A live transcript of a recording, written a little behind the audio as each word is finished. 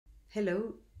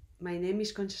Hello, my name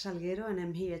is Concha Salguero and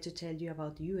I'm here to tell you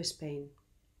about EWE Spain.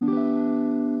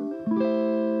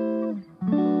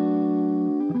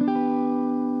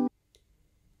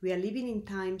 We are living in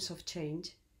times of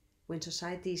change when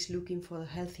society is looking for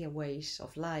healthier ways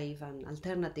of life and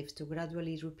alternatives to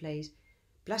gradually replace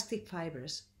plastic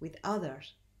fibers with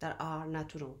others that are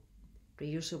natural,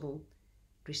 reusable,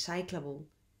 recyclable,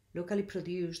 locally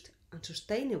produced and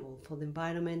sustainable for the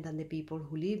environment and the people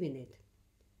who live in it.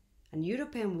 And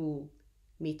European wool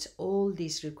meets all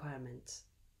these requirements.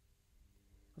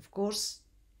 Of course,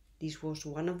 this was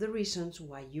one of the reasons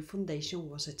why EWE Foundation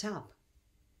was set up.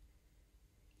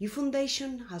 EWE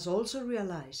Foundation has also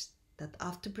realized that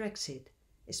after Brexit,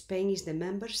 Spain is the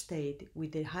member state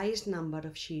with the highest number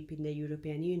of sheep in the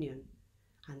European Union,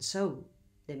 and so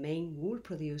the main wool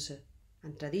producer,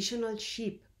 and traditional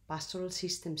sheep pastoral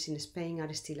systems in Spain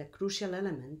are still a crucial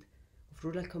element of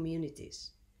rural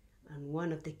communities and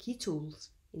one of the key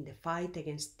tools in the fight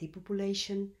against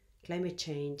depopulation, climate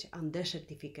change and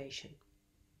desertification.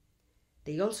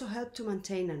 They also help to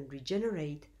maintain and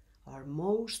regenerate our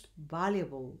most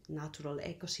valuable natural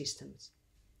ecosystems.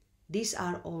 These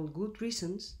are all good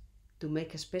reasons to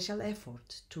make a special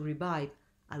effort to revive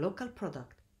a local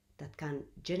product that can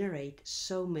generate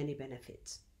so many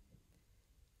benefits.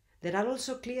 There are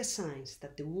also clear signs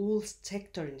that the wool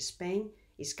sector in Spain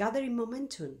is gathering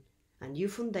momentum, and EWE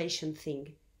Foundation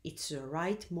think it's the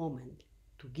right moment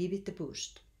to give it a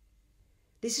boost.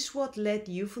 This is what led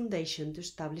EWE Foundation to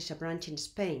establish a branch in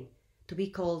Spain to be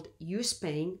called EWE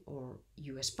Spain or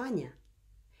EWE España.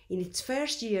 In its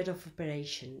first year of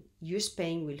operation, EWE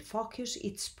Spain will focus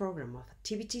its program of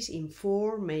activities in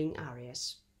 4 main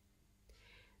areas.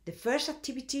 The first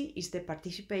activity is the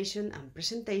participation and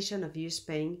presentation of EWE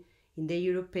Spain in the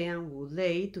European Wool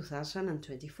Day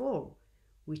 2024,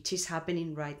 which is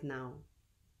happening right now.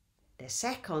 The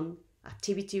second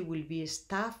activity will be a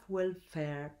staff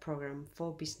welfare program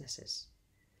for businesses.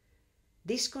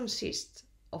 This consists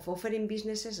of offering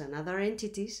businesses and other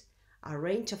entities a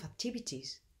range of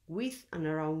activities with and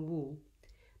around wool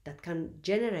that can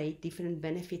generate different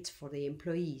benefits for the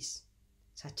employees,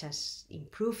 such as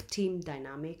improved team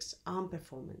dynamics and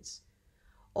performance,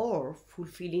 or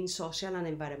fulfilling social and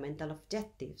environmental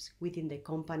objectives within the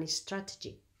company's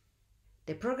strategy.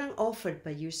 The program offered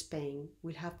by EWE Spain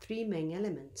will have 3 main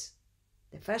elements.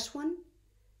 The first one,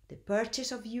 the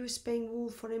purchase of EWE Spain wool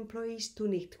for employees to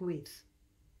knit with.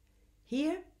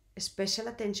 Here, special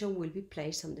attention will be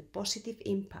placed on the positive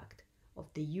impact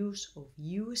of the use of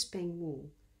EWE Spain wool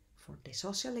for the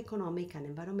social, economic and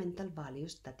environmental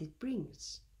values that it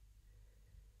brings.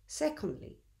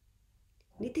 Secondly,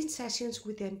 knitting sessions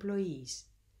with employees,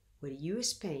 where EWE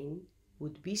Spain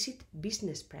would visit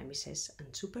business premises and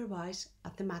supervise a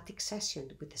thematic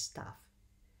session with the staff,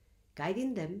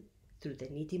 guiding them through the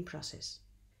knitting process.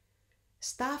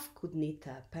 Staff could knit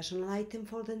a personal item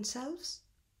for themselves,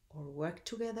 or work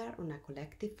together on a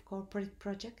collective corporate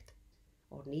project,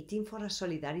 or knitting for a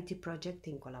solidarity project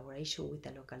in collaboration with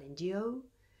a local NGO.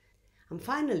 And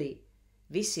finally,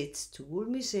 visits to Wool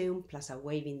Museum plus a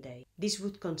waving day. This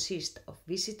would consist of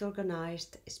visits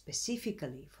organized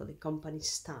specifically for the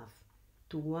company's staff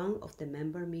to one of the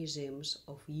member museums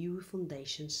of EWE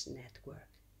Foundation's network,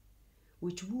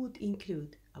 which would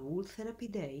include a wool therapy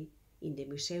day in the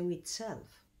museum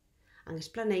itself, an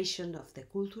explanation of the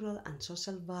cultural and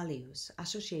social values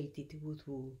associated with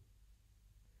wool.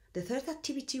 The third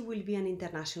activity will be an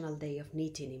International Day of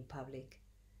Knitting in public.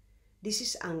 This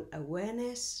is an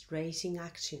awareness-raising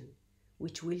action,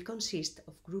 which will consist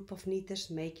of a group of knitters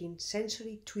making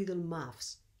sensory twiddle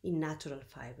muffs in natural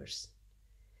fibers.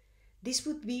 This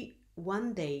would be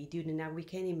one day during a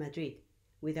weekend in Madrid,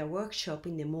 with a workshop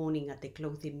in the morning at the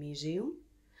Clothing Museum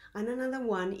and another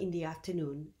one in the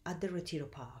afternoon at the Retiro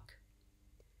Park.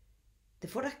 The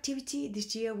fourth activity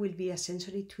this year will be a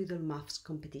sensory twiddle muffs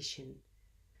competition.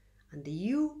 And the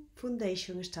EWE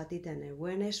Foundation started an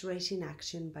awareness-raising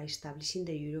action by establishing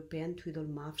the European Twiddle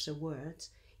Muffs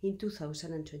Awards in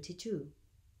 2022.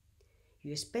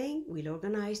 EWE Spain will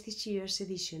organize this year's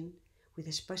edition with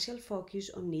a special focus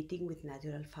on knitting with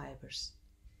natural fibers.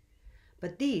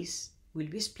 But this will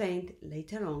be explained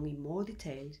later on in more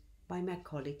detail by my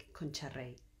colleague Concha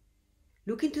Rey.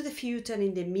 Looking to the future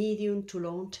in the medium to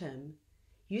long term,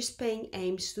 EWE Spain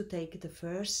aims to take the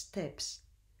first steps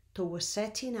towards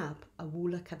setting up a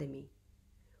wool academy,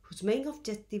 whose main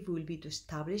objective will be to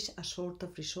establish a sort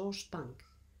of resource bank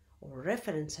or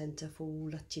reference center for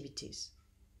wool activities.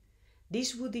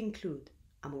 This would include,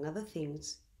 among other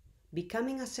things,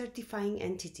 becoming a certifying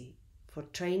entity for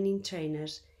training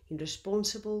trainers in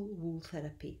responsible wool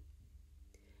therapy.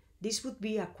 This would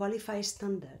be a qualified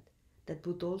standard that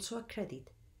would also accredit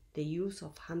the use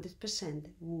of 100%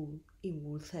 wool in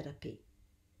wool therapy.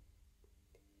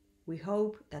 We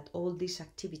hope that all these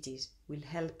activities will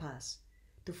help us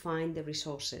to find the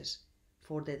resources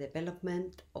for the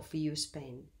development of EU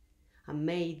Spain, and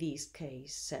may this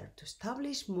case serve to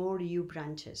establish more EU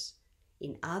branches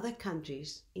in other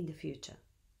countries in the future.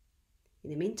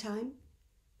 In the meantime,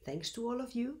 thanks to all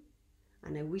of you,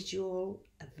 and I wish you all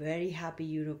a very happy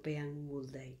European Wool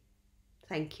Day.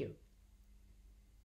 Thank you.